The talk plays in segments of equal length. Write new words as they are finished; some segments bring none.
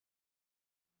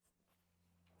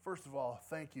First of all,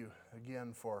 thank you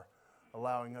again for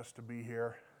allowing us to be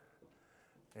here.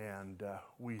 And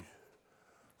we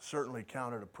certainly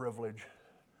count it a privilege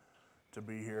to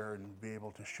be here and be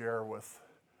able to share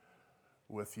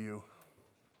with you.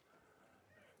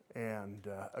 And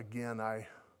again, I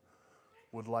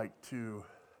would like to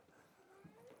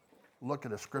look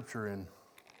at a scripture in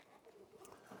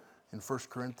 1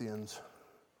 Corinthians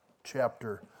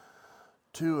chapter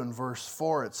 2 and verse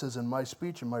 4. It says, "In my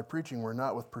speech and my preaching were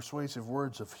not with persuasive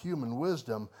words of human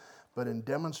wisdom, but in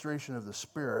demonstration of the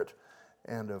Spirit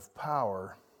and of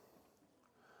power,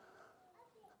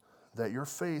 that your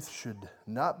faith should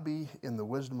not be in the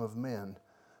wisdom of men,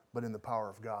 but in the power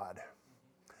of God."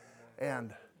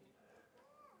 And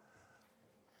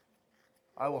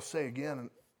I will say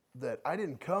again that I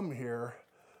didn't come here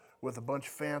with a bunch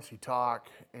of fancy talk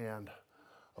and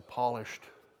a polished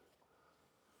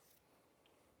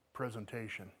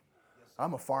presentation.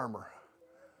 I'm a farmer.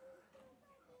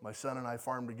 My son and I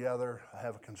farm together. I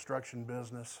have a construction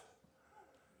business.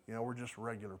 You know, we're just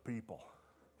regular people.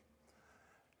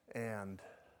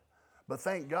 But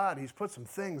thank God he's put some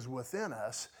things within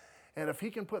us. And if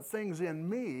he can put things in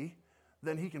me,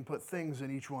 then he can put things in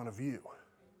each one of you.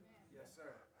 Yes,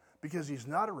 sir. Because he's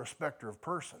not a respecter of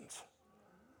persons.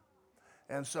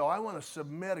 And so I want to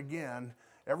submit again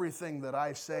everything that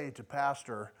I say to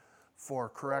Pastor for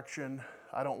correction.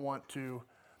 I don't want to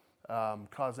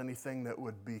cause anything that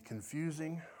would be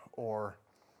confusing or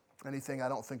anything I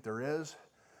don't think there is.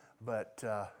 But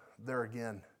there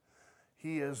again,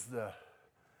 he's the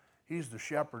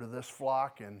shepherd of this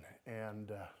flock, and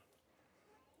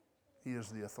he is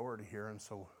the authority here, and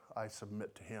so I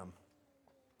submit to him.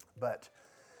 But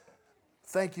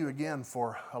thank you again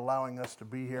for allowing us to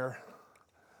be here.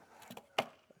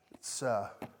 It's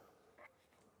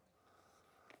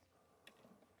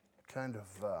kind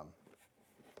of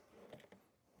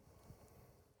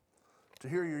to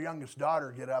hear your youngest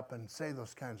daughter get up and say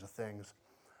those kinds of things.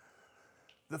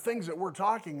 The things that we're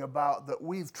talking about that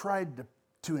we've tried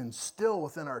to instill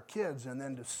within our kids, and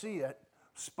then to see it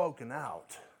spoken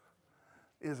out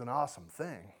is an awesome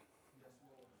thing.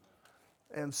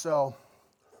 And so,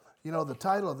 you know, the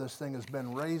title of this thing has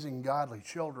been Raising Godly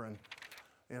Children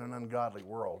in an Ungodly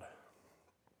World.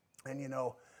 And you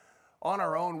know, on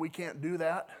our own we can't do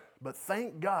that, but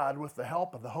thank God with the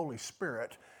help of the Holy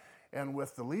Spirit and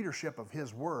with the leadership of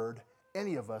His Word,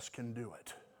 any of us can do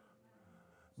it.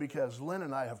 Because Lynn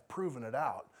and I have proven it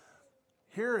out.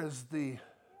 Here is the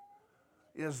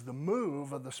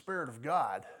move of the Spirit of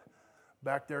God.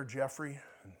 Back there, Jeffrey,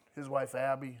 and his wife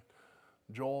Abby,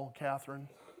 Joel, Catherine,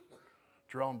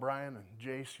 Jerome, Brian, and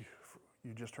Jace,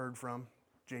 you just heard from.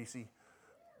 Jacey,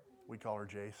 we call her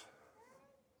Jace.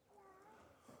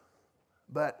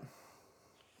 But,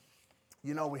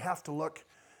 you know, we have to look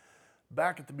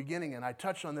back at the beginning, and I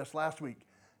touched on this last week,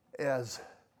 as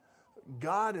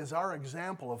God is our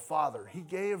example of Father. He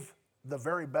gave the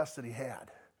very best that He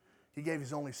had. He gave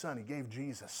His only Son. He gave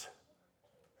Jesus.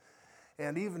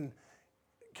 And even,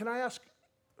 can I ask,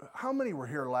 how many were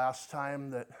here last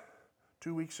time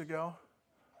 2 weeks ago?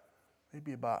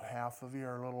 Maybe about half of you,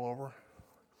 or a little over.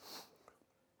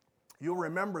 You'll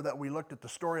remember that we looked at the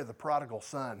story of the prodigal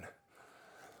son.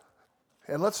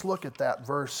 And let's look at that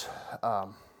verse.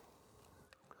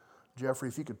 Jeffrey,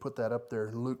 if you could put that up there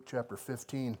in Luke chapter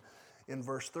 15 in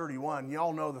verse 31. You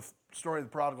all know the story of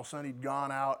the prodigal son. He'd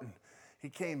gone out and he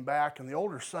came back, and the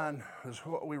older son is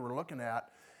what we were looking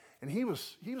at. And he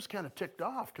was kind of ticked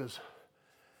off because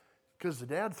the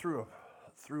dad threw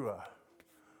a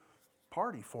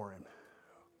party for him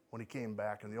when he came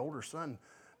back, and the older son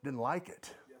didn't like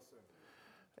it. Yes,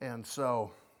 sir. And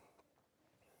so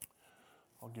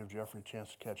I'll give Jeffrey a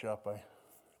chance to catch up. I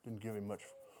didn't give him much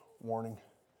warning.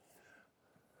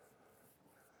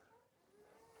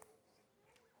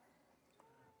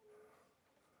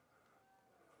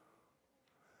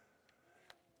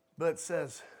 But it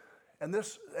says, and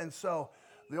so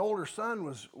the older son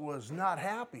was not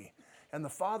happy. And the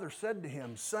father said to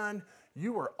him, "Son,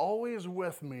 you are always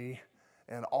with me,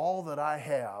 and all that I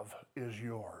have is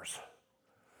yours."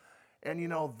 And you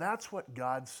know, that's what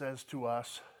God says to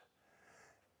us.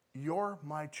 You're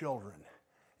my children,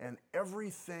 and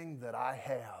everything that I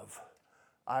have,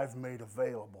 I've made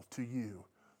available to you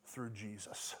through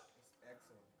Jesus.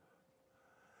 Excellent.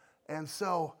 And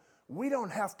so we don't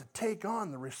have to take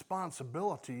on the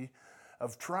responsibility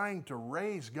of trying to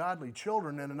raise godly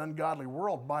children in an ungodly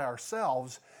world by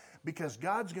ourselves, because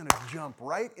God's going to jump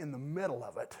right in the middle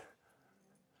of it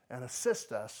and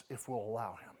assist us if we'll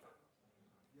allow Him.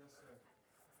 Yes, sir.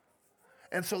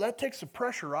 And so that takes the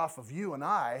pressure off of you and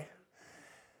I.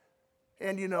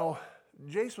 And you know,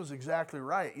 Jace was exactly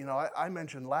right. You know, I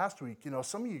mentioned last week, you know,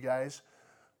 some of you guys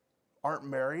aren't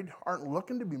married, aren't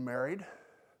looking to be married.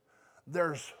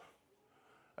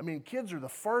 Kids are the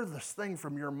farthest thing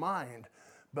from your mind.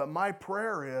 But my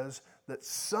prayer is that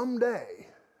someday,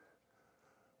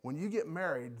 when you get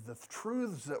married, the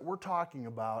truths that we're talking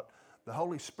about, the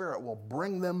Holy Spirit will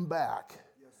bring them back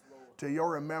to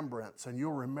your remembrance, and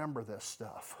you'll remember this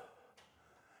stuff.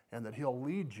 And that He'll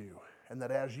lead you, and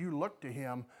that as you look to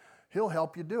Him, He'll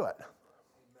help you do it.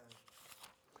 Amen.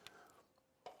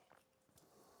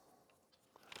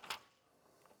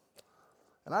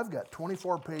 And I've got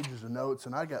 24 pages of notes,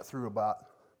 and I got through about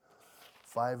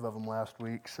 5 of them last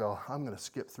week, so I'm going to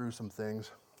skip through some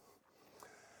things.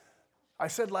 I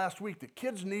said last week that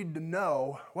kids need to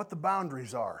know what the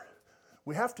boundaries are.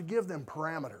 We have to give them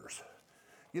parameters.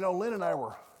 You know, Lynn and I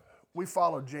we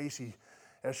followed Jacie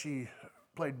as she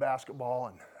played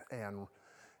basketball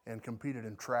and competed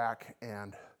in track,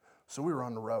 and so we were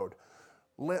on the road.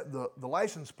 The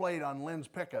license plate on Lynn's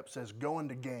pickup says going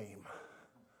to game,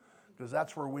 because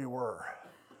that's where we were,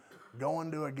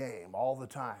 going to a game all the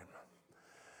time.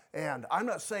 And I'm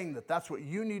not saying that that's what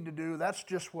you need to do, that's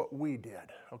just what we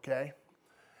did, okay?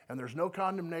 And there's no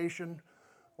condemnation,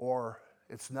 or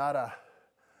it's not a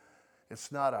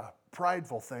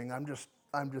prideful thing. I'm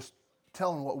just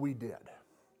telling what we did.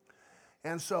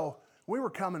 And so we were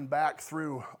coming back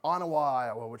through Ottawa,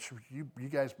 Iowa, which you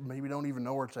guys maybe don't even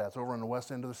know where it's at. It's over on the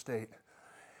west end of the state.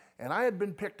 And I had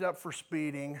been picked up for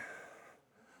speeding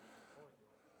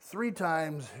 3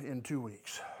 times in 2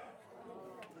 weeks.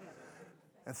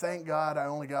 And thank God I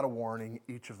only got a warning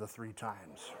each of the 3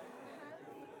 times.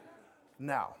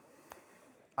 Now,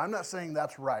 I'm not saying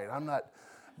that's right.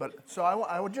 So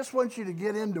I would just want you to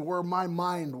get into where my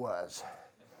mind was.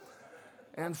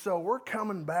 And so we're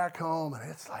coming back home,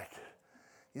 and it's like,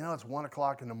 you know, it's 1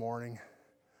 o'clock in the morning,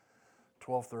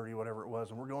 12:30, whatever it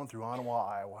was, and we're going through Ottawa,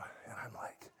 Iowa, and I'm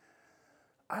like,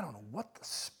 I don't know what the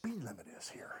speed limit is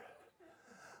here.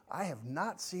 I have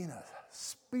not seen a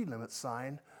speed limit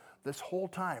sign this whole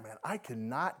time, and I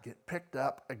cannot get picked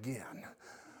up again.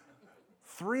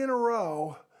 3 in a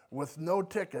row with no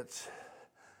tickets.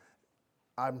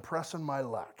 I'm pressing my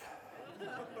luck.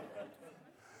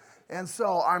 And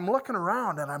so I'm looking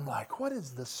around, and I'm like, what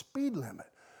is the speed limit?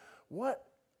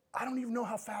 I don't even know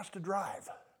how fast to drive.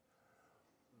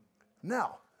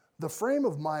 Now, the frame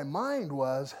of my mind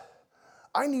was,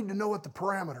 I need to know what the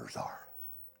parameters are.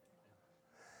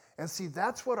 And see,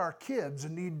 that's what our kids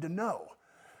need to know.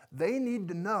 They need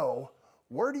to know,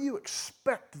 where do you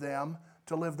expect them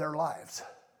to live their lives?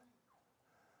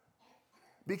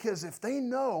 Because if they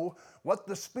know what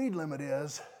the speed limit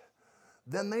is,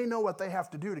 then they know what they have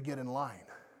to do to get in line.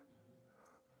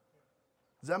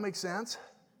 Does that make sense?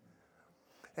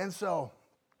 And so,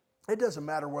 it doesn't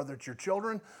matter whether it's your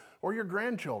children or your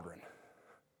grandchildren.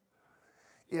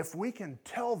 If we can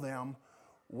tell them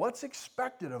what's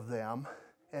expected of them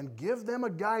and give them a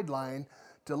guideline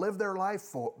to live their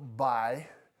life by,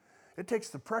 it takes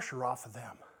the pressure off of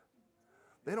them.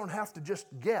 They don't have to just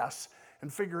guess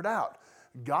and figure it out.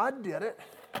 God did it.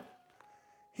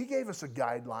 He gave us a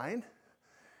guideline.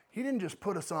 He didn't just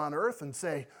put us on earth and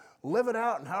say, live it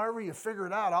out, and however you figure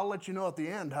it out, I'll let you know at the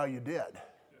end how you did.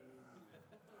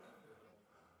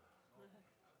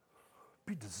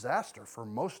 Be disaster for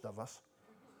most of us.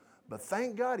 But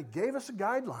thank God He gave us a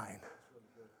guideline.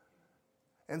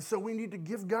 And so we need to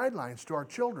give guidelines to our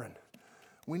children.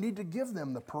 We need to give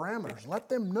them the parameters. Let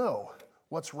them know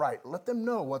what's right. Let them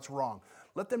know what's wrong.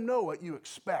 Let them know what you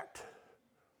expect.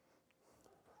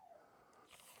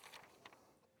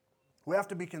 We have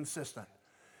to be consistent.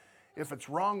 If it's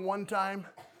wrong one time,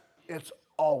 it's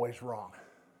always wrong.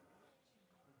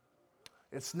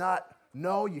 It's not,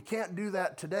 no, you can't do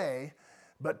that today,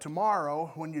 but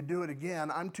tomorrow when you do it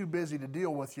again, I'm too busy to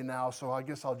deal with you now, so I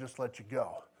guess I'll just let you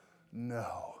go.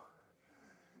 No.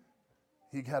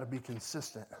 You got to be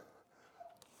consistent.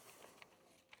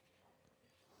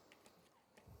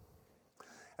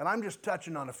 And I'm just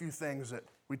touching on a few things that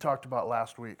we talked about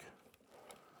last week.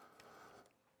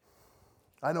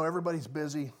 I know everybody's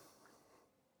busy,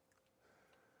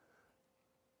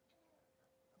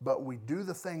 but we do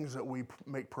the things that we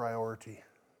make priority.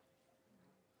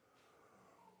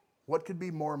 What could be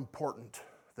more important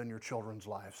than your children's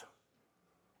lives,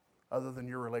 other than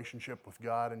your relationship with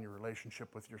God and your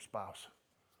relationship with your spouse?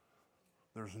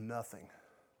 There's nothing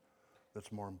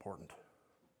that's more important.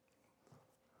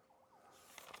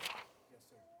 Yes,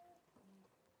 sir.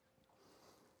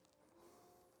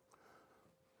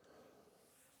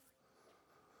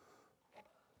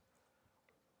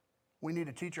 We need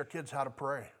to teach our kids how to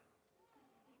pray.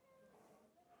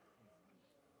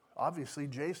 Obviously,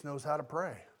 Jace knows how to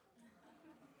pray.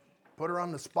 Put her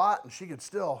on the spot and she could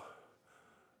still,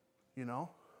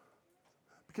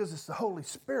 because it's the Holy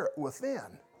Spirit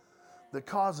within that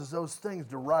causes those things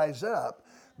to rise up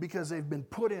because they've been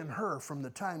put in her from the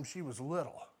time she was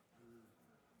little.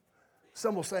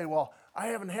 Some will say, well, I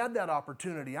haven't had that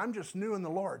opportunity. I'm just new in the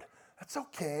Lord. That's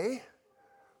okay.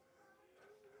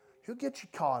 He'll get you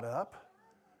caught up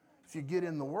if you get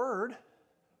in the Word.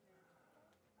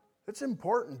 It's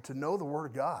important to know the Word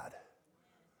of God.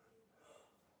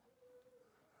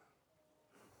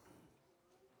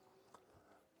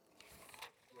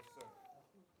 Yes, sir.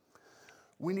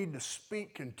 We need to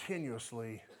speak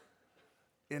continuously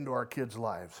into our kids'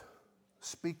 lives.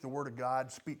 Speak the Word of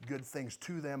God, speak good things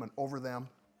to them and over them.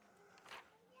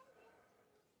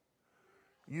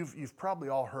 You've probably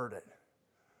all heard it.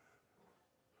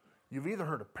 You've either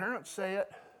heard a parent say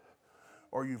it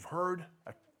or you've heard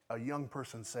a young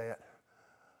person say it.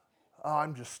 Oh,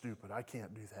 I'm just stupid. I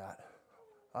can't do that.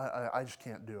 I just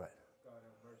can't do it. God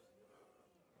have mercy.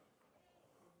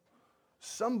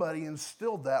 Somebody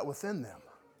instilled that within them.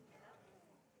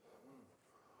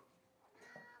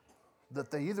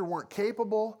 That they either weren't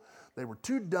capable, they were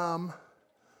too dumb,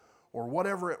 or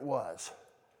whatever it was.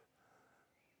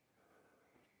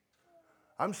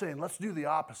 I'm saying let's do the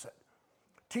opposite.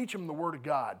 Teach them the Word of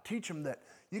God. Teach them that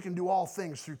you can do all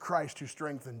things through Christ who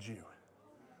strengthens you.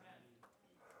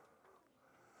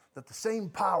 That the same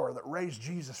power that raised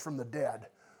Jesus from the dead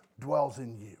dwells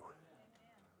in you.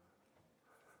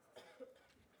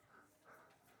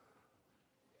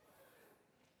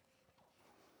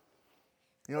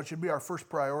 It should be our first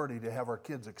priority to have our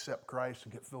kids accept Christ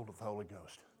and get filled with the Holy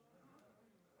Ghost.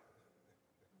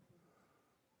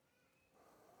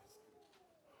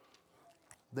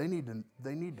 They need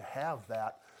to have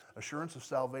that assurance of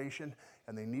salvation,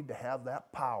 and they need to have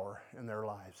that power in their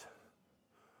lives.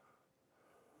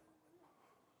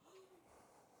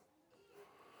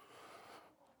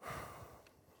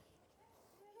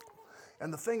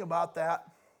 And the thing about that,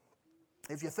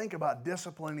 if you think about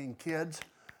disciplining kids,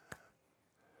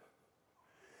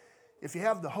 if you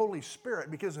have the Holy Spirit,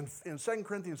 because in 2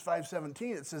 Corinthians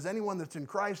 5:17 it says, anyone that's in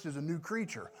Christ is a new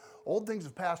creature. Old things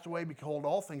have passed away, behold,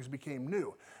 all things became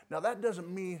new. Now that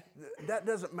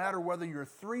doesn't matter whether you're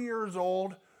 3 years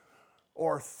old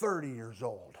or 30 years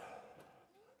old.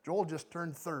 Joel just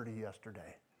turned 30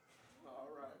 yesterday. All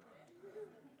right.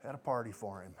 Had a party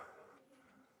for him.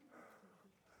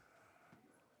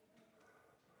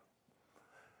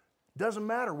 Doesn't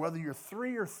matter whether you're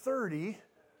 3 or 30,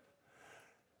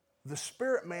 the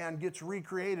spirit man gets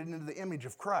recreated into the image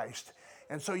of Christ.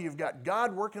 And so you've got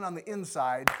God working on the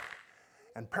inside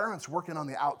and parents working on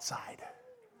the outside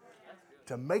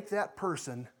to make that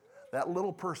person, that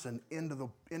little person, into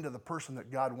the person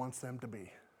that God wants them to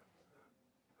be.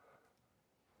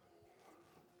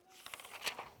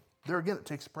 There again, it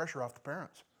takes the pressure off the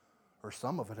parents, or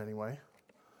some of it anyway.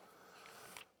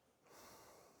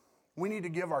 We need to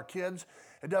give our kids,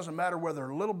 it doesn't matter whether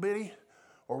they're little bitty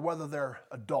or whether they're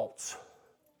adults.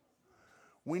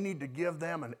 We need to give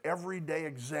them an everyday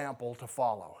example to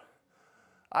follow.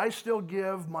 I still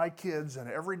give my kids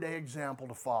an everyday example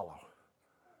to follow.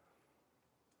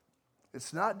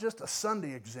 It's not just a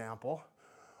Sunday example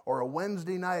or a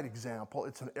Wednesday night example,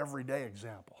 it's an everyday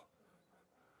example.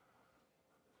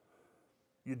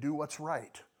 You do what's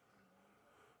right.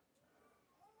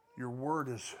 Your word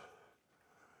is,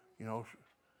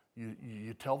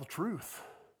 you tell the truth.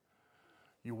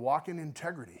 You walk in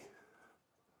integrity.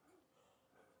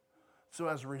 So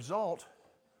as a result,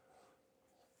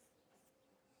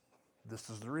 this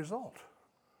is the result.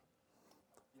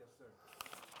 Yes, sir.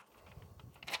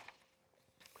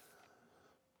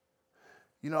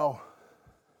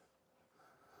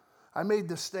 I made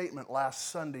this statement last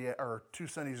Sunday, or 2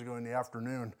 Sundays ago in the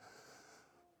afternoon,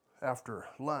 after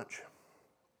lunch.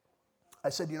 I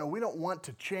said, we don't want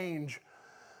to change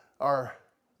our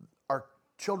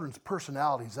children's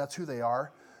personalities. That's who they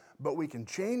are. But we can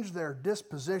change their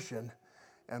disposition,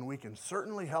 and we can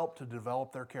certainly help to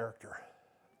develop their character.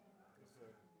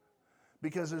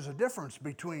 Because there's a difference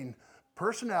between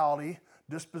personality,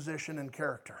 disposition, and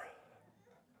character.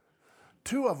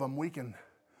 Two of them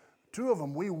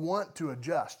we want to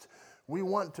adjust. We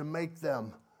want to make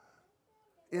them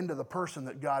into the person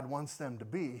that God wants them to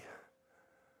be.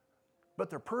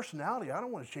 But their personality, I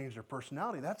don't want to change their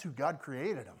personality. That's who God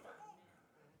created them.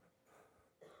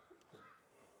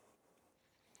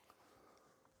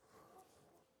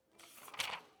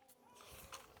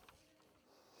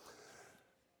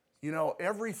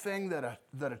 Everything that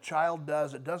a child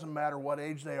does, it doesn't matter what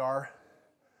age they are,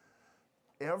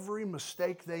 every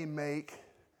mistake they make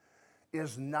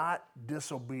is not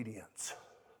disobedience.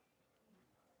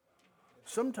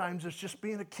 Sometimes it's just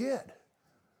being a kid.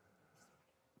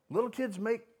 Little kids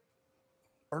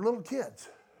are little kids.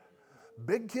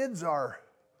 Big kids are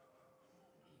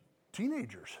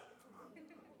teenagers.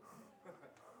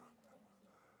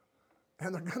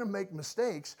 And they're going to make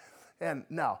mistakes. And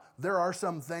now, there are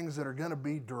some things that are going to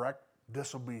be direct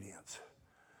disobedience.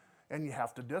 And you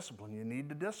have to discipline. You need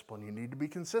to discipline. You need to be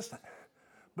consistent.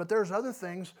 But there's other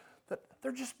things that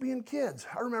they're just being kids.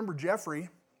 I remember Jeffrey,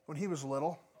 when he was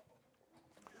little,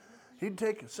 he'd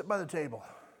sit by the table,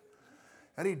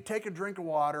 and he'd take a drink of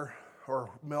water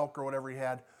or milk or whatever he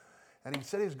had, and he'd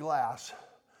set his glass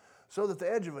so that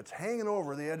the edge of it's hanging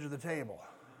over the edge of the table.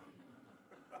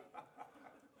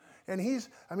 And he's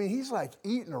like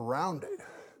eating around it,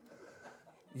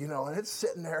 and it's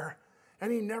sitting there,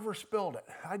 and he never spilled it.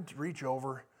 I'd reach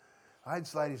over, I'd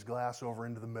slide his glass over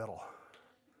into the middle.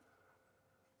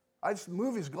 I'd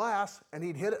move his glass, and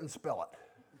he'd hit it and spill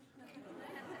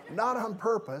it. Not on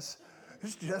purpose.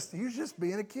 He was just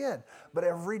being a kid. But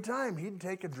every time he'd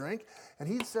take a drink, and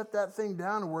he'd set that thing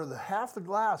down where half the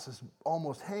glass is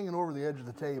almost hanging over the edge of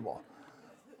the table.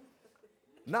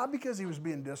 Not because he was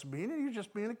being disobedient, he was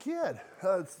just being a kid.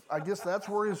 I guess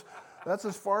that's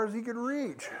as far as he could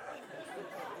reach.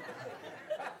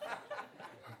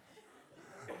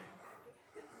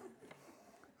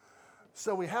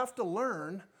 So we have to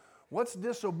learn what's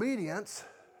disobedience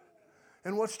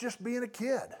and what's just being a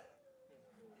kid.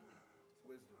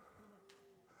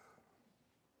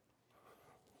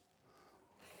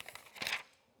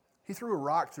 He threw a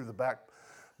rock through the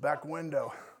back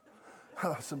window.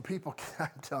 Some people, I'm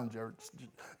telling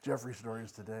Jeffrey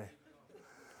stories today.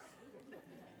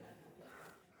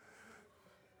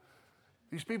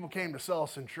 These people came to sell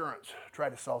us insurance, tried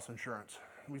to sell us insurance.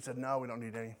 We said, no, we don't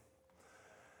need any.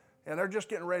 And they're just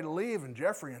getting ready to leave, and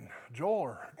Jeffrey and Joel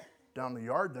are down the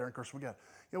yard there. And of course, we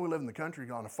live in the country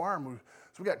on a farm,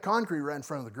 so we got concrete right in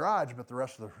front of the garage, but the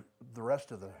rest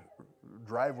of the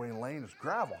driveway and lane is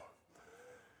gravel.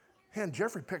 And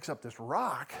Jeffrey picks up this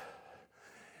rock,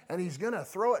 and he's going to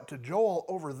throw it to Joel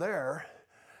over there,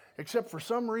 except for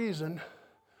some reason,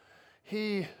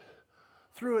 he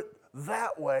threw it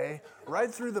that way, right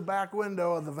through the back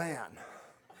window of the van.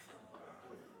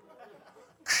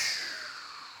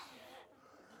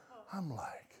 I'm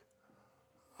like,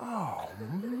 oh,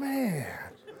 man,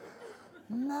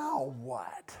 now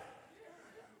what?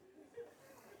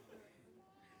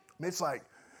 It's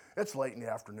late in the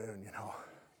afternoon,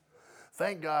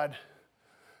 Thank God,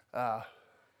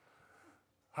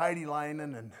 Heidi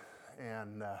Leinen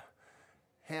and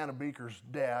Hannah Beaker's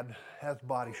dad has a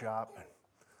body shop.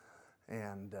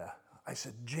 And I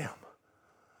said, Jim,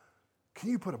 can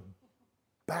you put a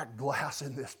back glass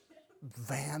in this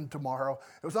van tomorrow?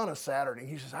 It was on a Saturday.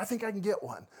 He says, I think I can get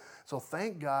one. So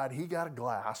thank God he got a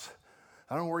glass.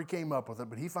 I don't know where he came up with it,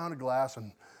 but he found a glass,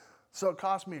 and so it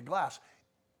cost me a glass.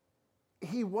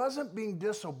 He wasn't being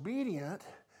disobedient.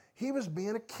 He was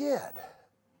being a kid.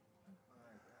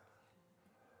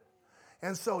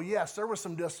 And so, yes, there was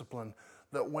some discipline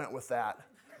that went with that.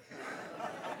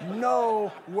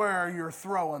 Know where you're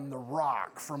throwing the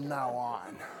rock from now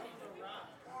on.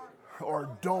 Or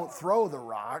don't throw the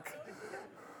rock.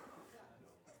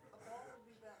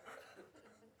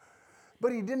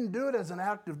 But he didn't do it as an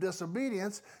act of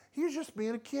disobedience. He was just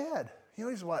being a kid.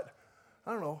 He's what?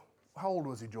 I don't know. How old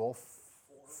was he, Joel?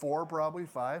 4, probably,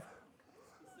 5?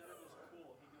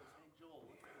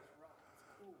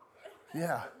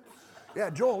 Yeah. Yeah,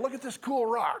 Joel, look at this cool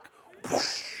rock.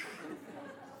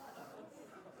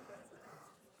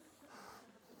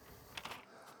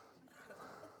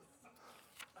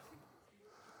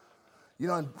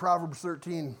 In Proverbs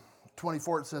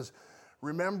 13:24, it says,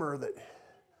 remember that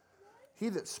he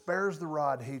that spares the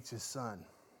rod hates his son.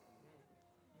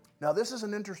 Now, this is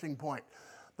an interesting point.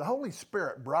 The Holy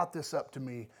Spirit brought this up to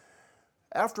me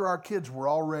after our kids were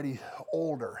already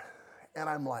older. And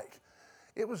I'm like,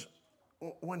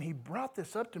 when he brought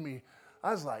this up to me,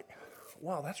 I was like,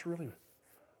 wow, that's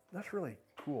really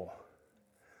cool.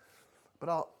 But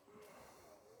I'll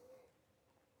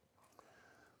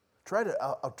try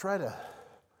to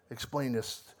explain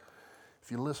this if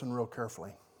you listen real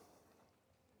carefully.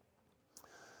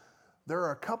 There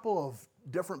are a couple of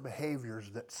different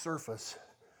behaviors that surface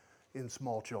in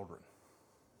small children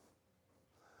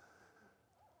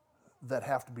that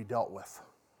have to be dealt with.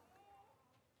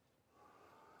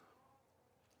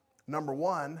 Number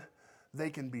one, they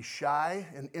can be shy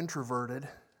and introverted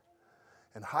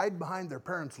and hide behind their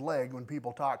parents' leg when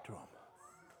people talk to them.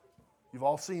 You've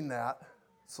all seen that.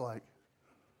 It's like,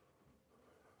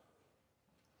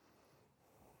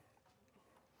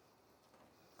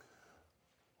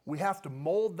 We have to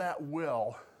mold that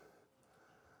will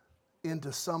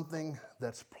into something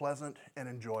that's pleasant and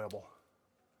enjoyable.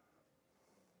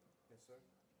 Yes, sir.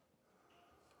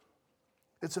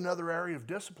 It's another area of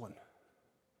discipline.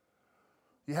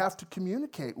 You have to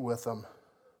communicate with them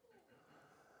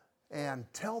and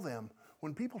tell them,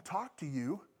 when people talk to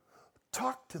you,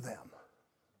 talk to them.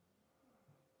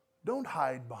 Don't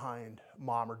hide behind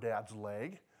mom or dad's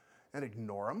leg and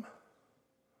ignore them.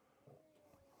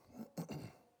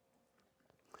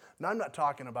 Now, I'm not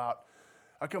talking about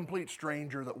a complete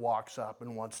stranger that walks up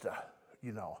and wants to,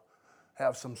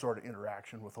 have some sort of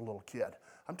interaction with a little kid.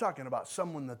 I'm talking about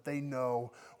someone that they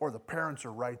know, or the parents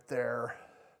are right there.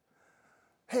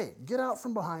 Hey, get out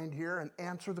from behind here and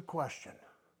answer the question.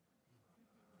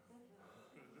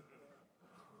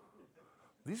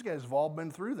 These guys have all been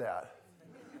through that.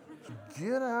 So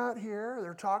get out here.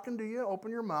 They're talking to you. Open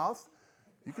your mouth.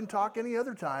 You can talk any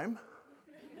other time.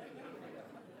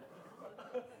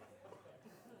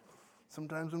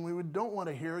 Sometimes when we don't want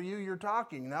to hear you, you're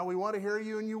talking. Now we want to hear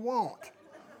you and you won't.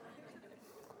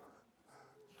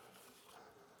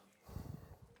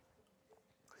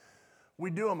 We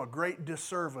do them a great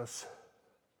disservice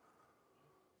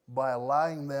by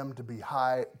allowing them to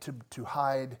to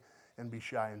hide and be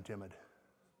shy and timid.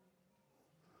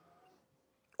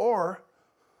 Or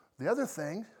the other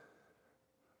thing,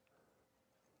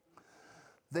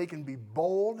 they can be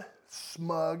bold,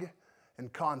 smug,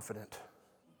 and confident,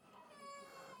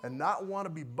 and not want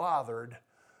to be bothered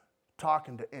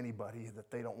talking to anybody that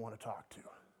they don't want to talk to.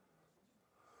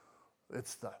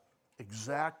 It's the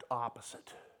exact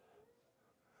opposite.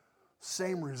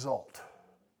 Same result.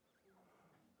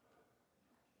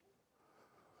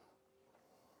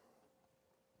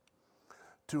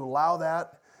 To allow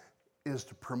that is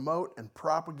to promote and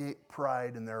propagate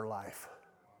pride in their life.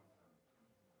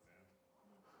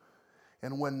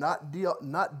 And when not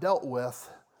dealt with,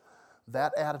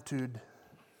 that attitude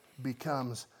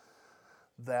becomes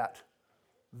that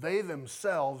they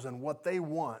themselves and what they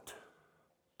want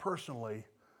personally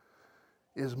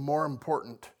is more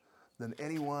important than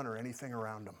anyone or anything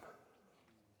around them.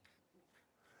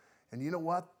 And you know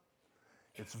what?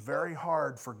 It's very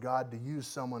hard for God to use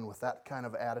someone with that kind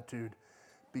of attitude,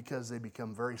 because they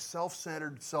become very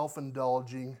self-centered,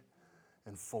 self-indulging,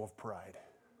 and full of pride.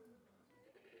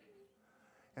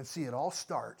 And see, it all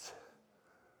starts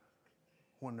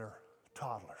when they're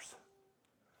toddlers.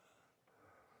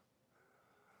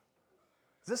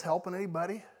 Is this helping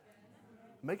anybody?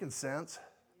 Making sense?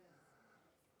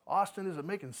 Austin, is it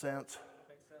making sense?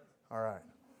 Makes sense. All right.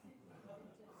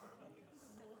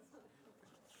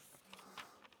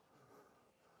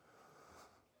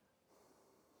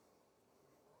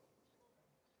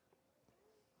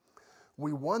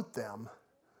 We want them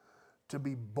to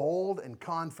be bold and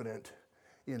confident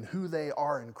in who they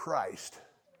are in Christ,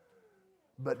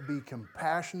 but be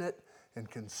compassionate and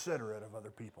considerate of other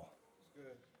people. It's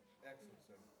good. Excellent,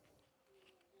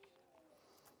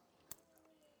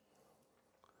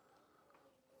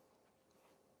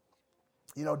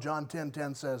 sir. John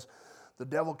 10:10 says, the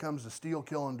devil comes to steal,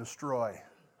 kill, and destroy.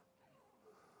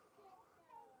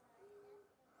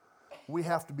 We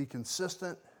have to be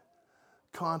consistent,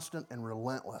 constant, and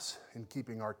relentless in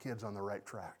keeping our kids on the right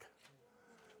track,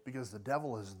 because the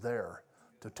devil is there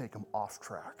to take them off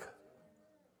track.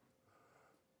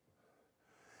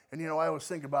 And I always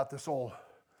think about this old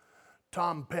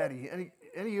Tom Petty.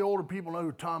 Any older people know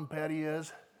who Tom Petty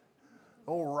is?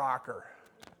 Old rocker.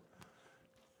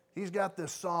 He's got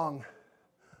this song,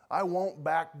 I Won't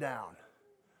Back Down.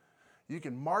 You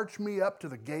can march me up to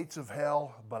the gates of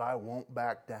hell, but I won't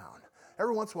back down.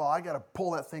 Every once in a while, I got to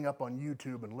pull that thing up on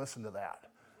YouTube and listen to that,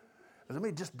 because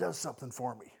it just does something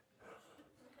for me.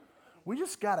 We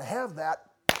just got to have that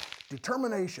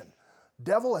determination.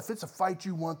 Devil, if it's a fight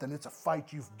you want, then it's a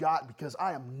fight you've got, because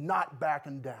I am not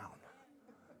backing down.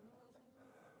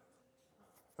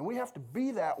 And we have to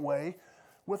be that way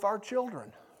with our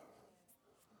children.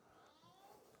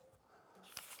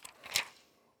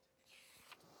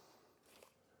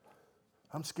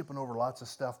 I'm skipping over lots of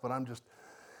stuff, but I'm just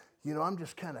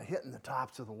kind of hitting the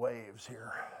tops of the waves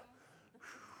here.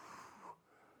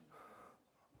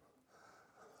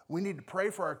 We need to pray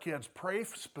for our kids. Pray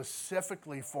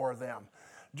specifically for them.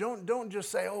 Don't just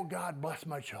say, oh, God, bless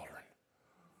my children.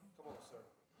 Come on, sir.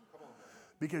 Come on.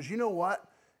 Because you know what?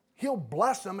 He'll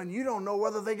bless them, and you don't know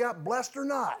whether they got blessed or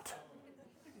not.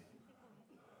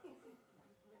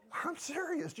 I'm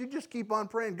serious. You just keep on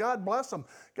praying, God bless them,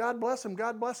 God bless them,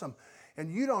 God bless them. And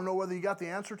you don't know whether you got the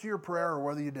answer to your prayer or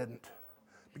whether you didn't,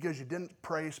 because you didn't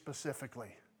pray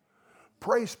specifically.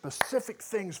 Pray specific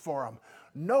things for them.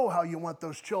 Know how you want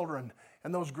those children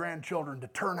and those grandchildren to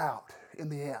turn out in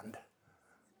the end.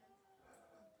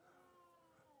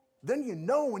 Then you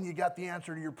know when you got the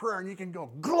answer to your prayer and you can go,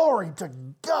 glory to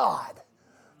God.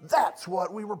 That's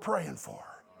what we were praying for.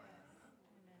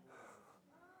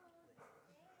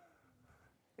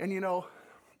 And you know,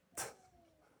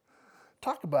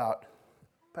 talk about,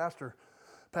 Pastor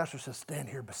says, stand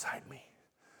here beside me.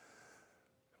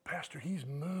 Pastor, he's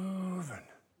moving.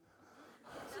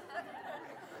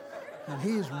 And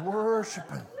he's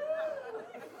worshiping.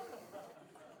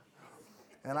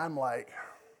 And I'm like,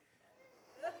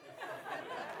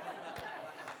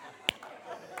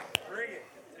 Bring it.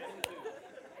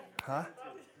 huh?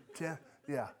 10?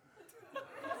 Yeah.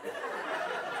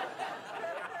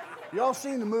 Y'all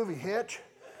seen the movie Hitch?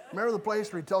 Remember the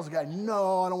place where he tells the guy,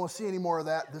 no, I don't want to see any more of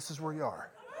that. This is where you are.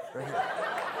 Right here.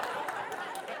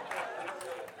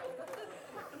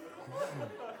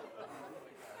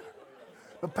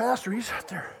 But Pastor, he's out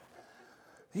there.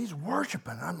 He's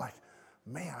worshiping. I'm like,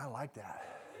 man, I like that.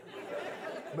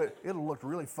 But it would have looked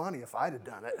really funny if I'd have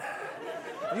done it.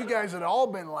 You guys had all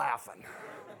been laughing.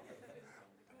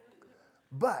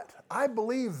 But I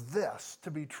believe this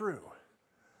to be true.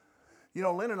 You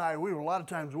know, Lynn and I, a lot of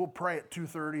times we'll pray at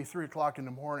 2:30, 3 o'clock in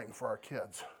the morning for our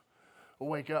kids. We'll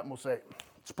wake up and we'll say,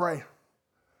 let's pray.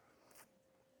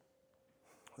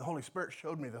 The Holy Spirit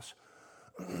showed me this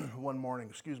one morning,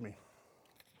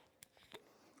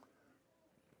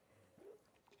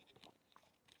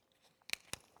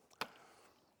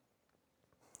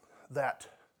 that,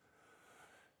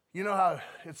 you know how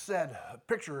it said,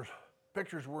 picture's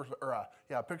worth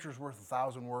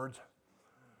 1,000 words.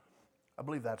 I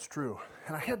believe that's true.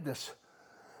 And I had this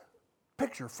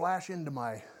picture flash into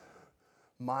my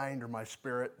mind or my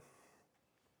spirit.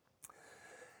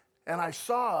 And I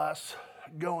saw us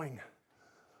going,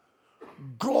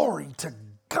 glory to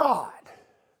God.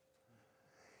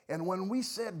 And when we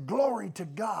said glory to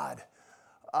God,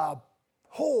 a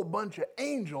whole bunch of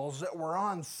angels that were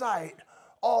on site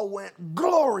all went,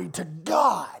 glory to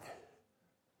God.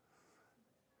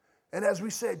 And as we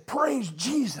said, praise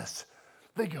Jesus,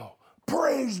 they go,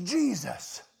 praise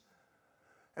Jesus.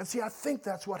 And see, I think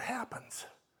that's what happens.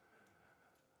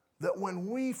 That when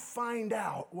we find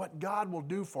out what God will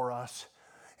do for us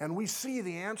and we see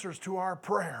the answers to our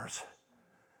prayers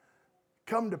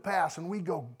come to pass and we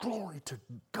go, glory to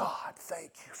God,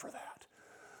 thank you for that.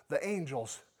 The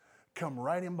angels come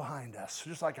right in behind us,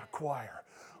 just like a choir.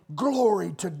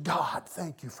 Glory to God,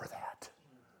 thank you for that.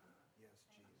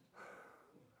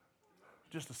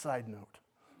 Just a side note.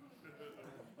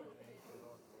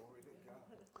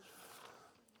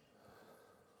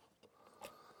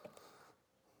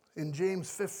 In James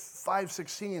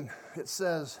 5:16, it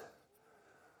says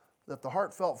that the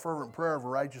heartfelt, fervent prayer of a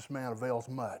righteous man avails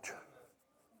much.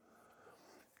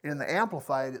 In the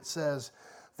Amplified, it says,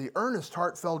 the earnest,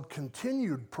 heartfelt,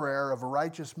 continued prayer of a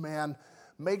righteous man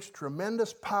makes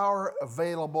tremendous power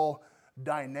available,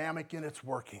 dynamic in its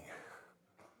working.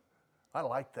 I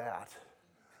like that.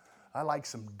 I like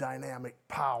some dynamic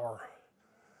power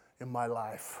in my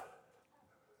life.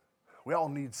 We all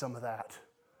need some of that.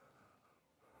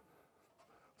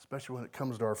 Especially when it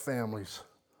comes to our families.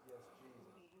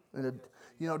 And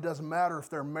it doesn't matter if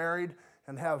they're married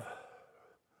and have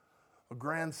a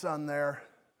grandson there.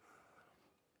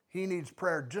 He needs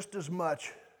prayer just as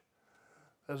much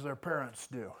as their parents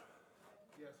do.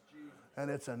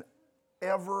 And it's an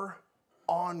ever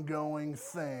ongoing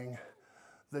thing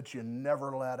that you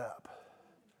never let up.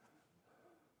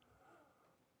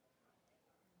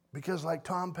 Because like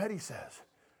Tom Petty says,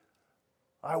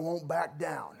 I won't back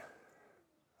down.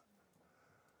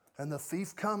 And the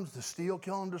thief comes to steal,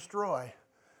 kill, and destroy.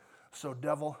 So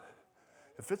devil,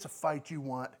 if it's a fight you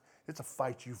want, it's a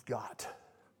fight you've got.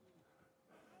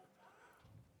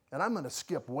 And I'm going to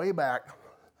skip way back.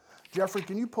 Jeffrey,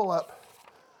 can you pull up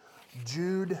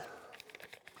Jude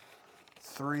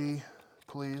 3,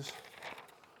 please?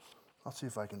 I'll see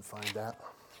if I can find that.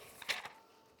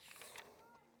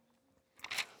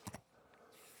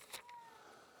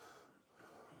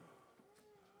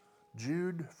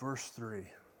 Jude, verse 3.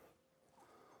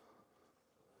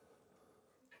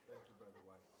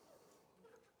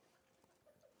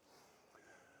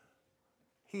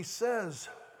 He says,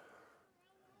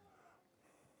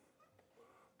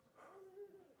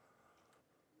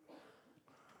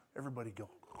 everybody go.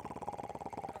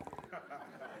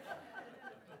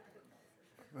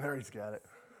 There, he's got it.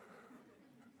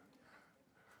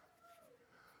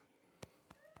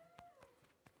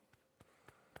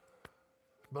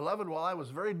 Beloved, while I was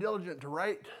very diligent to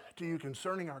write to you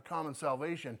concerning our common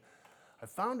salvation, I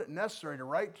found it necessary to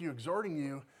write to you, exhorting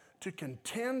you to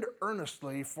contend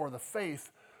earnestly for the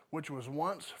faith which was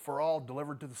once for all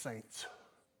delivered to the saints.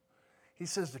 He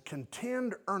says to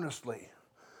contend earnestly.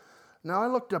 Now, I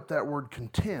looked up that word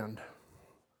contend.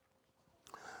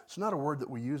 It's not a word that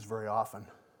we use very often,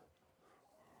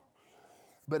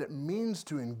 but it means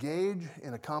to engage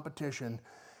in a competition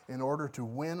in order to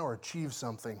win or achieve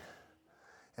something,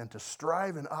 and to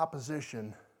strive in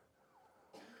opposition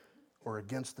or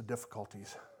against the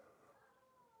difficulties.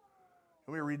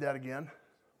 Can we read that again?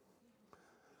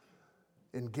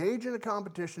 Engage in a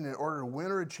competition in order to win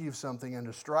or achieve something, and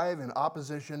to strive in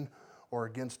opposition or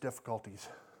against difficulties.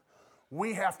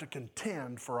 We have to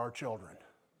contend for our children.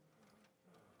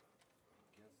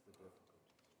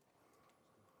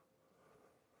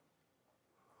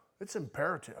 It's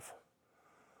imperative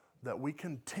that we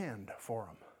contend for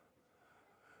them.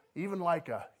 Even like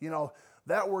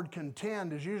that word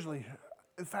contend is usually,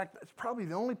 in fact, it's probably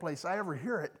the only place I ever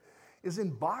hear it is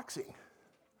in boxing.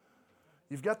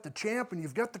 You've got the champ and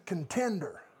you've got the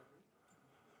contender.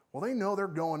 Well, they know they're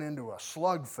going into a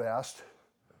slugfest.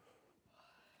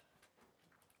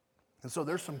 And so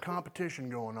there's some competition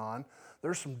going on.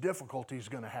 There's some difficulties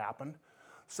going to happen.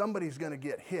 Somebody's going to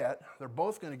get hit. They're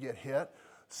both going to get hit.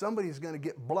 Somebody's going to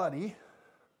get bloody.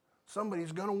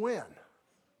 Somebody's going to win.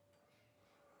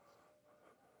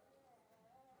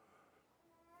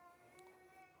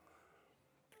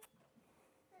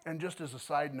 And just as a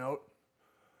side note,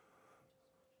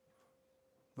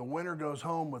 the winner goes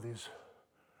home with his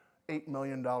 $8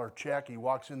 million check. He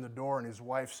walks in the door and his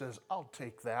wife says, "I'll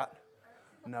take that."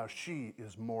 Now she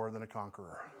is more than a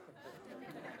conqueror.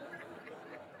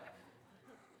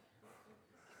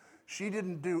 She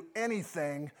didn't do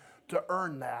anything to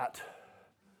earn that.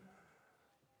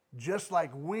 Just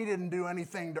like we didn't do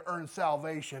anything to earn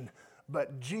salvation,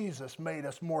 but Jesus made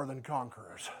us more than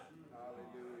conquerors.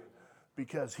 Hallelujah.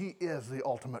 Because he is the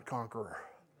ultimate conqueror.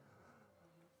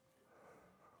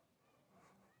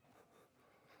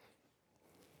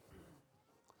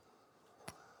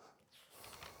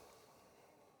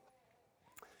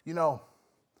 You know,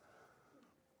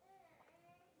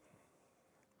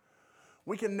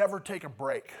 we can never take a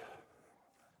break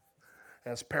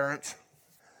as parents,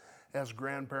 as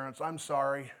grandparents. I'm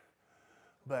sorry,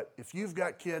 but if you've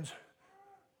got kids,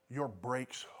 your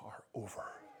breaks are over.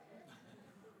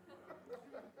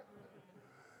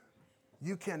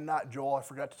 You cannot, Joel, I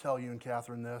forgot to tell you and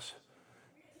Catherine this,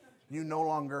 you no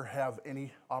longer have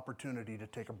any opportunity to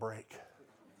take a break.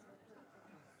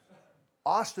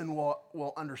 Austin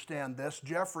will understand this.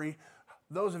 Jeffrey,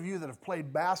 those of you that have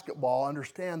played basketball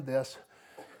understand this.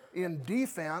 In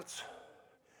defense,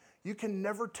 you can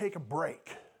never take a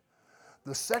break.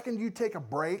 The second you take a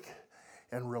break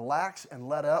and relax and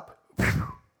let up,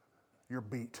 you're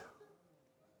beat.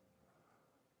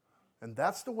 And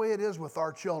that's the way it is with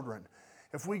our children.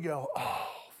 If we go, "Oh,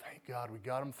 thank God we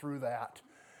got them through that."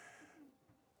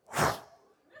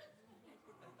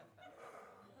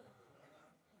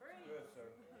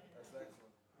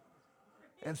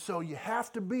 And so you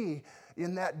have to be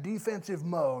in that defensive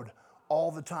mode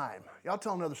all the time. I'll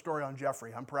tell another story on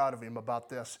Jeffrey. I'm proud of him about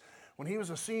this. When he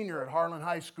was a senior at Harlan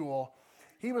High School,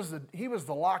 he was the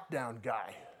lockdown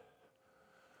guy.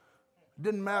 It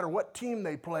didn't matter what team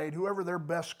they played, whoever their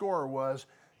best scorer was,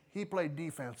 he played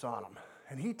defense on them.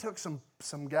 And he took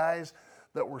some guys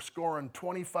that were scoring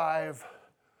 25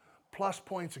 plus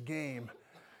points a game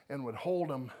and would hold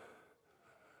them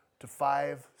to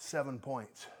 5-7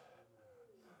 points.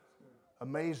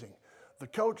 Amazing. The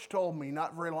coach told me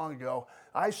not very long ago,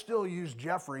 I still use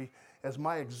Jeffrey as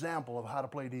my example of how to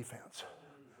play defense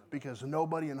because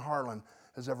nobody in Harlan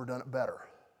has ever done it better.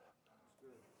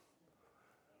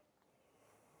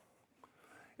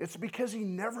 It's because he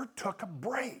never took a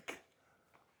break.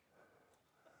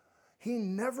 He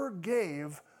never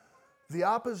gave the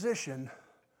opposition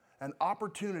an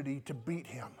opportunity to beat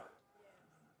him.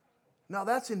 Now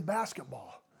that's in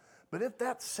basketball. But if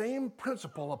that same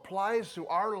principle applies to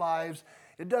our lives,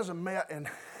 it doesn't matter, and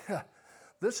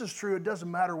this is true, it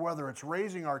doesn't matter whether it's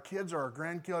raising our kids or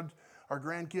our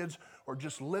grandkids, or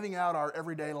just living out our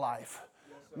everyday life.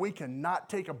 We cannot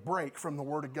take a break from the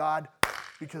Word of God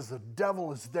because the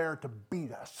devil is there to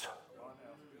beat us.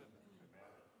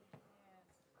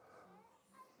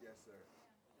 Yes, sir.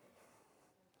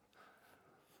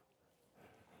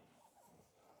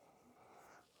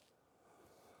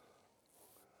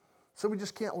 So we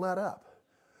just can't let up.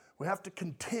 We have to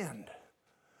contend.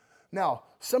 Now,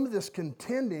 some of this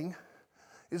contending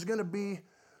is going to be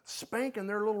spanking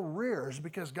their little rears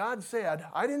because God said,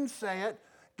 I didn't say it,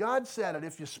 God said it,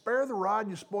 if you spare the rod,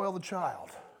 you spoil the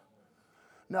child.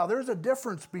 Now, there's a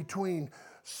difference between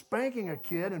spanking a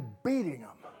kid and beating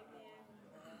them.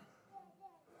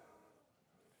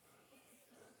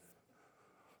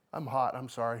 I'm hot, I'm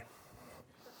sorry.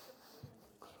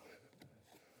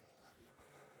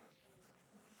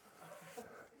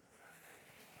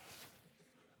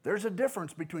 There's a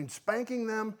difference between spanking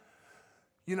them.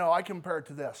 You know, I compare it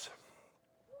to this.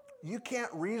 You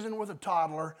can't reason with a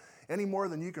toddler any more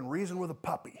than you can reason with a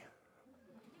puppy.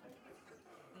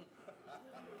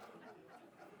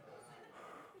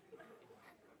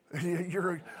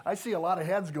 I see a lot of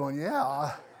heads going,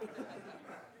 yeah.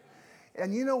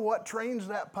 And you know what trains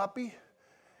that puppy?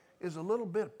 Is a little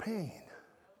bit of pain.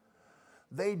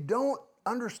 They don't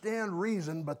understand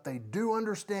reason, but they do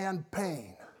understand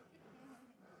pain.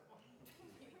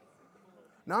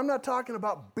 Now, I'm not talking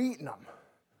about beating them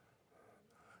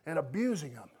and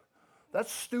abusing them.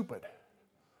 That's stupid.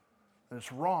 And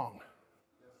it's wrong.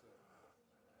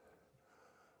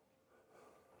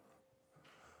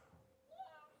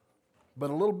 But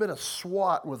a little bit of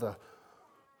swat with a...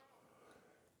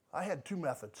 I had two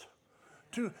methods.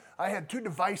 I had two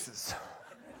devices.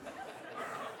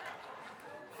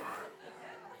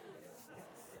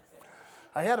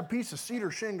 I had a piece of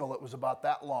cedar shingle that was about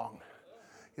that long.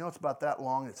 You know, it's about that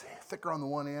long. It's thicker on the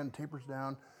one end, tapers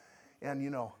down. And, you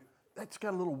know, it's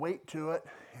got a little weight to it,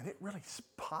 and it really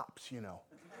pops, you know.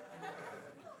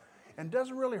 And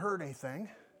doesn't really hurt anything.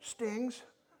 Stings.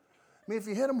 I mean, if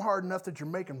you hit them hard enough that you're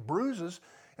making bruises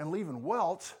and leaving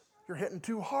welts, you're hitting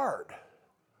too hard.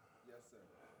 Yes, sir.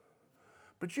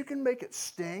 But you can make it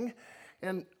sting,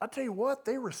 and I'll tell you what,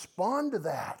 they respond to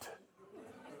that.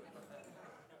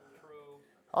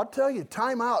 I'll tell you,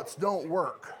 timeouts don't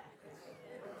work.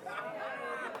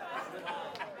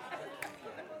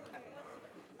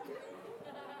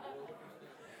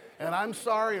 And I'm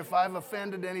sorry if I've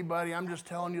offended anybody, I'm just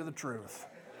telling you the truth.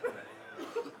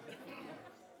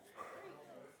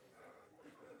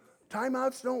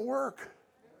 Timeouts don't work.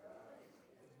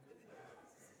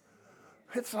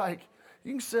 It's like,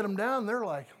 you can sit them down, they're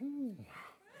like,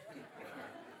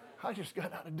 I just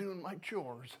got out of doing my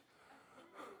chores.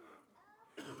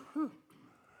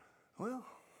 Well,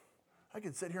 I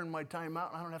could sit here in my timeout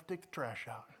and I don't have to take the trash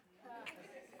out.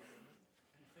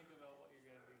 Think about what you're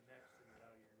going to do next and how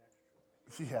your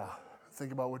next choice. Yeah,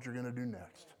 think about what you're going to do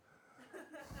next.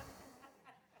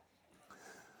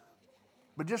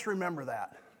 But just remember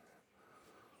that.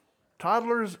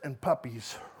 Toddlers and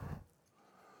puppies,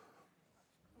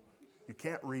 you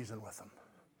can't reason with them,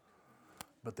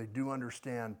 but they do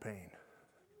understand pain.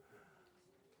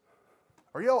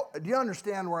 Do you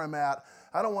understand where I'm at?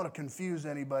 I don't want to confuse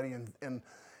anybody, and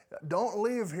don't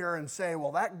leave here and say,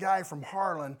 well, that guy from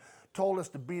Harlan told us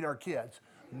to beat our kids.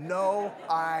 No,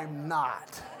 I'm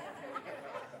not.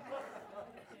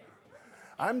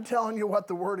 I'm telling you what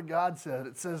the Word of God said.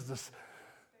 It says this.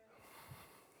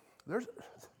 There's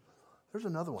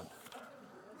another one.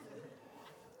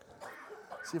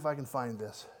 See if I can find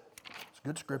this. It's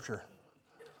good scripture.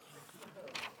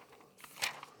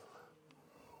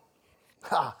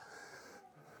 Ha!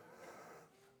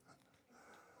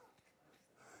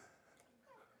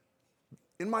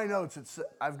 In my notes,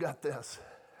 I've got this.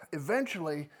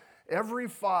 Eventually, every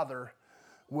father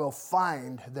will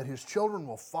find that his children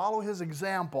will follow his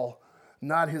example,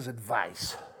 not his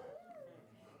advice.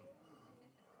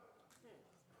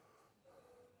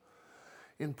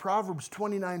 In Proverbs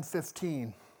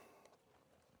 29:15,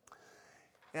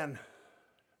 and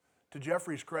to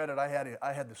Jeffrey's credit, I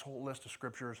had this whole list of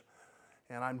scriptures,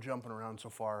 and I'm jumping around so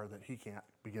far that he can't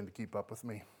begin to keep up with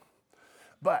me.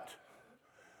 But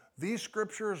these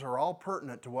scriptures are all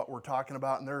pertinent to what we're talking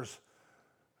about, and there's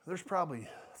probably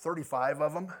 35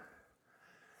 of them.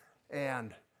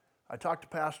 And I talked to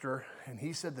Pastor, and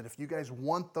he said that if you guys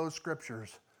want those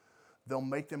scriptures, they'll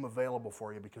make them available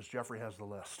for you because Jeffrey has the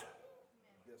list.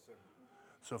 Yes, sir.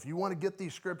 So if you want to get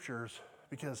these scriptures,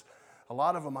 because a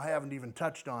lot of them I haven't even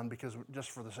touched on because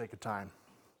just for the sake of time.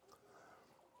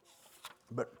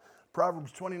 But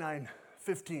Proverbs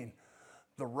 29:15,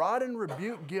 the rod and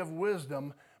rebuke give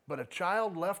wisdom, but a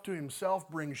child left to himself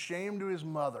brings shame to his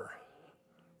mother.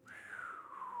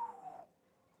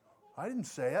 I didn't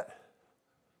say it.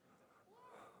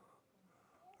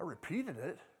 I repeated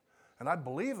it, and I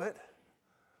believe it.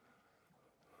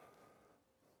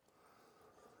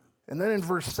 And then in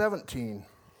verse 17,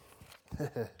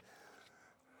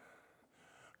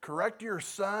 correct your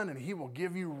son, and he will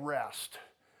give you rest.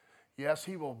 Yes,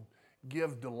 he will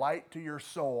give delight to your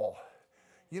soul.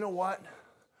 You know what?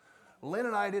 Lynn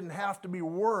and I didn't have to be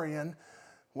worrying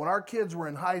when our kids were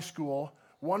in high school,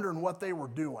 wondering what they were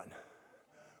doing.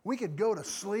 We could go to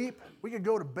sleep, we could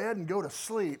go to bed and go to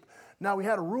sleep. Now, we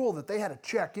had a rule that they had to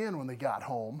check in when they got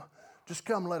home. Just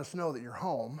come let us know that you're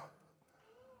home.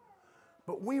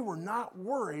 But we were not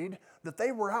worried that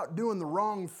they were out doing the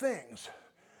wrong things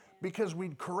because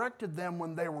we'd corrected them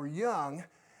when they were young,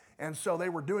 and so they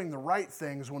were doing the right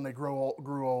things when they grew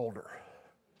older.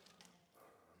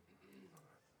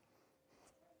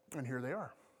 And here they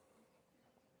are.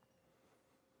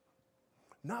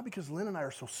 Not because Lynn and I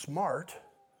are so smart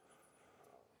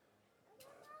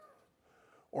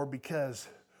or because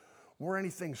we're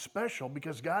anything special,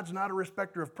 because God's not a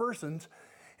respecter of persons.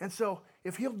 And so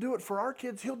if he'll do it for our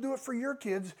kids, he'll do it for your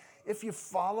kids if you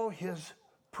follow his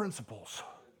principles.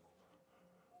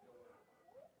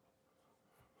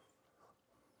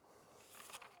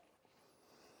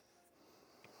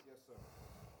 Yes,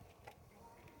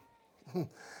 sir.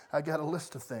 I got a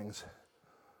list of things.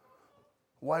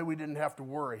 Why we didn't have to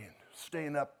worry,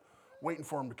 staying up, waiting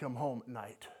for him to come home at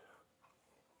night.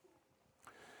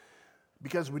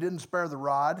 Because we didn't spare the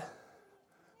rod,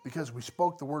 because we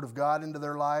spoke the word of God into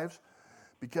their lives,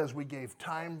 because we gave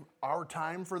our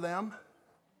time for them.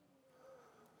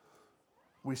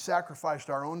 We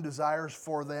sacrificed our own desires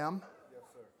for them. Yes,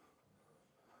 sir.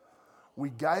 We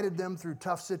guided them through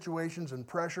tough situations and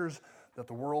pressures that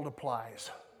the world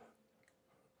applies.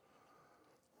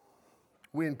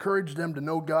 We encouraged them to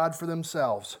know God for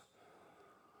themselves.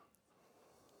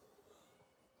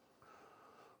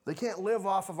 They can't live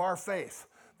off of our faith.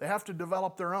 They have to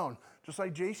develop their own. Just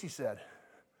like JC said,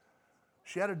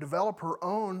 she had to develop her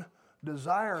own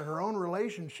desire, her own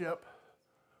relationship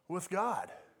with God.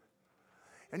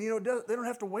 And you know, they don't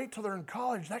have to wait till they're in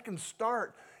college. That can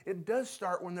start. It does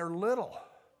start when they're little,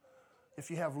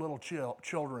 if you have little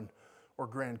children or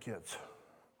grandkids.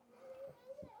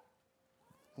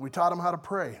 We taught them how to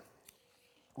pray.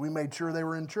 We made sure they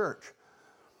were in church.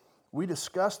 We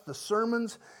discussed the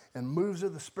sermons and moves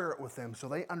of the Spirit with them so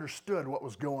they understood what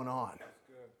was going on.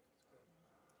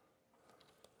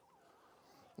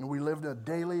 And we lived a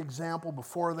daily example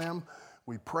before them.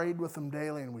 We prayed with them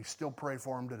daily, and we still pray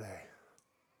for them today.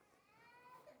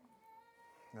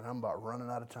 And I'm about running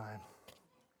out of time.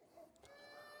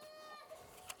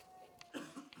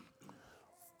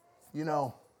 You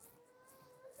know,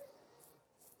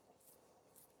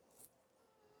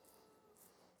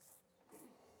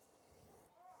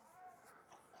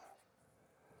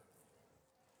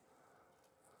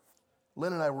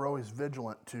 Lynn and I were always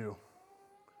vigilant to,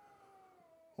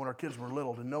 when our kids were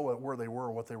little, to know where they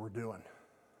were, what they were doing.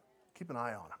 Keep an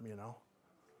eye on them, you know.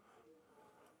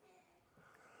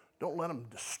 Don't let them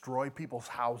destroy people's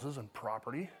houses and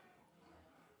property.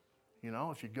 You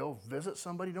know, if you go visit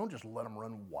somebody, don't just let them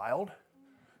run wild.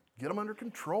 Get them under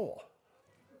control.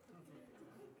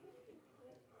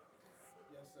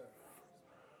 Yes, sir.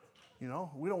 You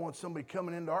know, we don't want somebody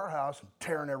coming into our house and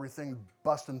tearing everything,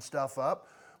 busting stuff up.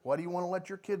 Why do you want to let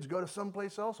your kids go to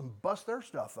someplace else and bust their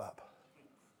stuff up?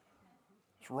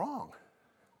 It's wrong.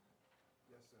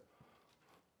 Yes, sir.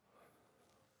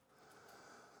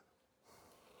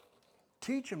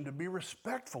 Teach them to be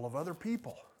respectful of other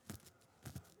people.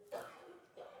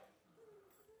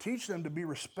 Teach them to be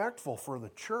respectful for the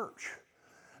church.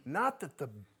 Not that the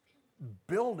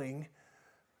building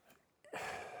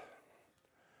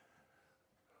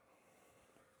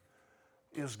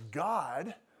is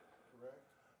God.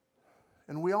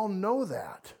 And we all know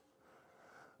that.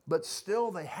 But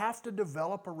still, they have to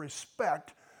develop a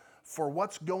respect for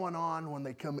what's going on when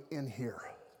they come in here.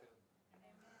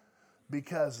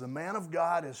 Because the man of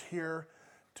God is here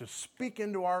to speak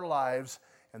into our lives,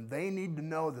 and they need to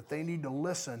know that they need to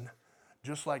listen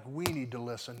just like we need to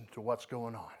listen to what's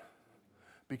going on.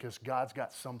 Because God's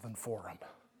got something for them.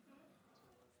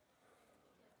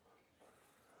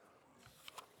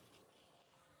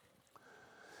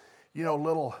 You know,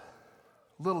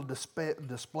 little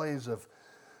displays of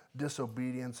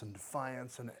disobedience and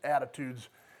defiance and attitudes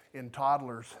in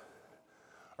toddlers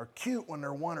are cute when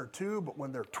they're 1 or 2, but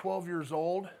when they're 12 years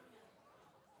old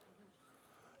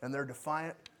and they're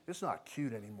defiant, it's not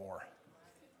cute anymore.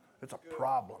 It's a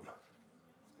problem.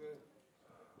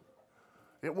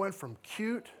 It went from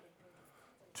cute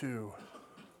to,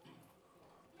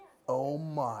 oh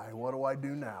my, what do I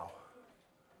do now?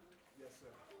 Yes, sir.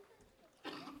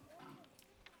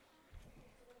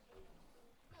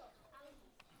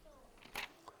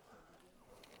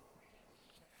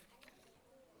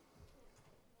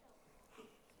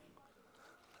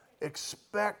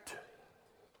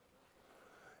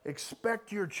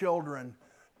 Expect your children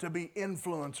to be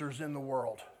influencers in the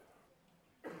world.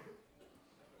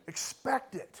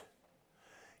 Expect it.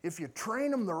 If you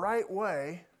train them the right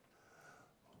way,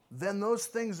 then those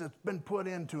things that's been put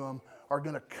into them are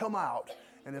going to come out,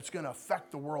 and it's going to affect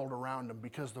the world around them,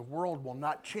 because the world will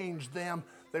not change them,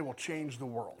 they will change the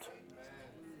world.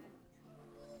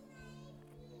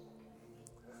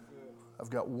 I've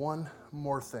got one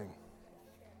more thing.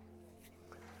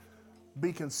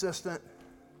 Be consistent.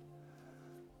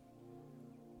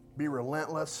 Be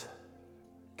relentless.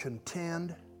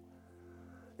 Contend.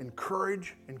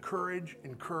 Encourage, encourage,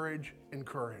 encourage,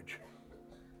 encourage.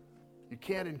 You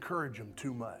can't encourage them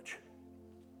too much.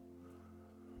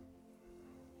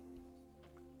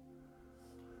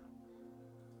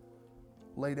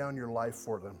 Lay down your life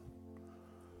for them.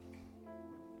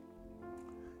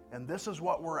 And this is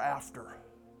what we're after.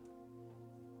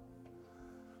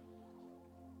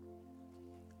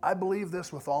 I believe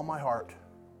this with all my heart,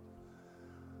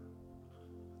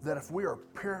 that if we are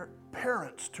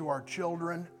parents to our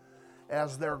children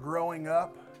as they're growing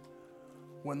up,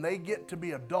 when they get to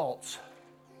be adults,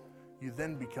 you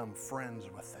then become friends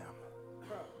with them.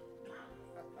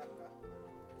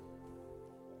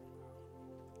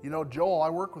 You know, Joel, I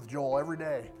work with Joel every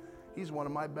day. He's one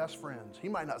of my best friends. He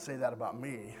might not say that about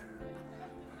me,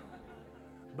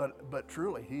 but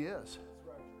truly, he is.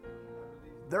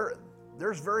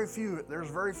 There's very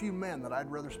few men that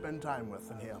I'd rather spend time with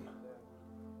than him.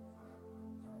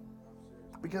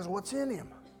 Because what's in him?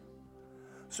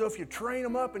 So if you train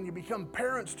them up and you become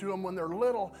parents to them when they're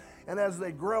little and as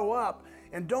they grow up,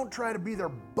 and don't try to be their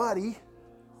buddy,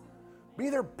 be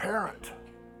their parent.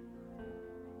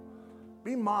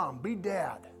 Be mom, be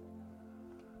dad.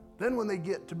 Then when they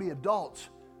get to be adults,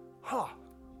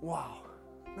 wow,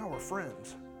 now we're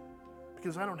friends.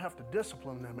 Because I don't have to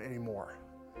discipline them anymore.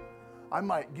 I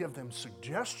might give them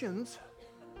suggestions,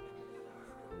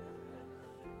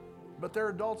 but they're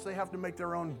adults, they have to make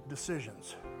their own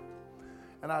decisions.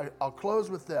 And I'll close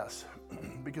with this,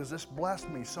 because this blessed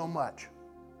me so much.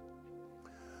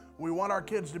 We want our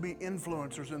kids to be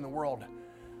influencers in the world.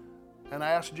 And I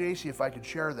asked JC if I could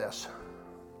share this.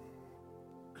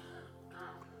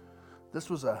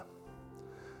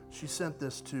 She sent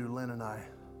this to Lynn and I.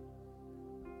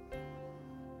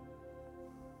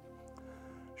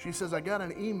 She says, I got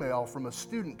an email from a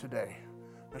student today.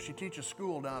 Now, she teaches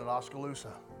school down at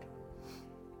Oskaloosa.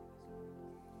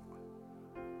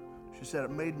 She said,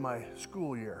 it made my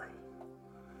school year.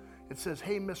 It says,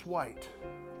 hey, Miss White,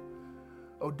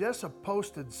 Odessa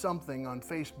posted something on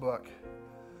Facebook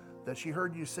that she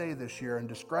heard you say this year and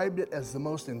described it as the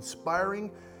most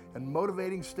inspiring and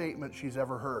motivating statement she's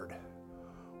ever heard.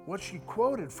 What she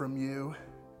quoted from you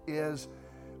is,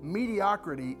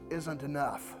 mediocrity isn't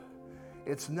enough.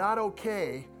 It's not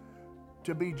okay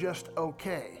to be just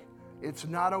okay. It's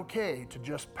not okay to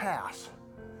just pass.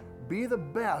 Be the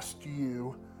best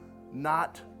you,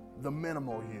 not the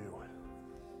minimal you.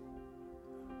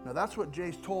 Now that's what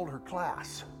Jace told her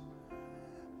class.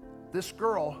 This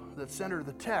girl that sent her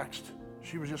the text,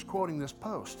 she was just quoting this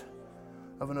post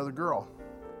of another girl.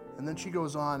 And then she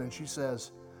goes on and she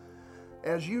says,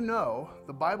 as you know,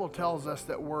 the Bible tells us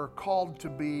that we're called to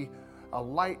be a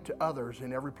light to others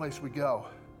in every place we go.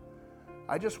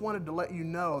 I just wanted to let you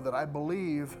know that I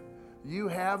believe you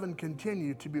have and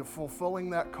continue to be fulfilling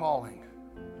that calling.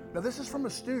 Now this is from a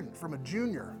student, from a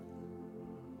junior.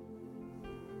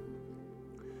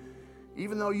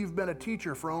 Even though you've been a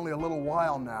teacher for only a little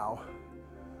while now,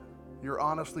 you're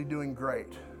honestly doing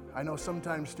great. I know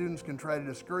sometimes students can try to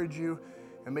discourage you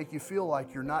and make you feel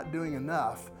like you're not doing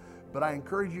enough, but I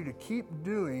encourage you to keep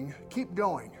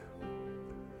going.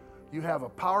 You have a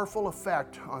powerful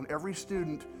effect on every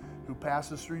student who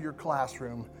passes through your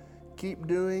classroom. Keep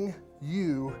doing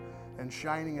you and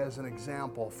shining as an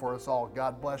example for us all.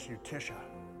 God bless you, Tisha.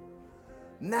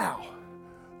 Now,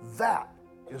 that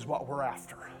is what we're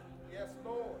after. Yes,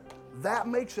 Lord. That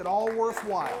makes it all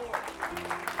worthwhile.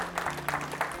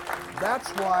 That's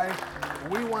why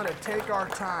we want to take our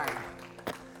time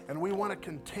and we want to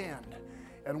contend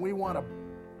and we want to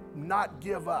not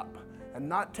give up and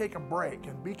not take a break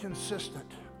and be consistent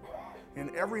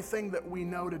in everything that we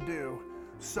know to do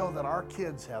so that our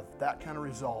kids have that kind of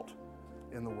result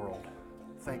in the world.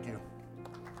 Thank you.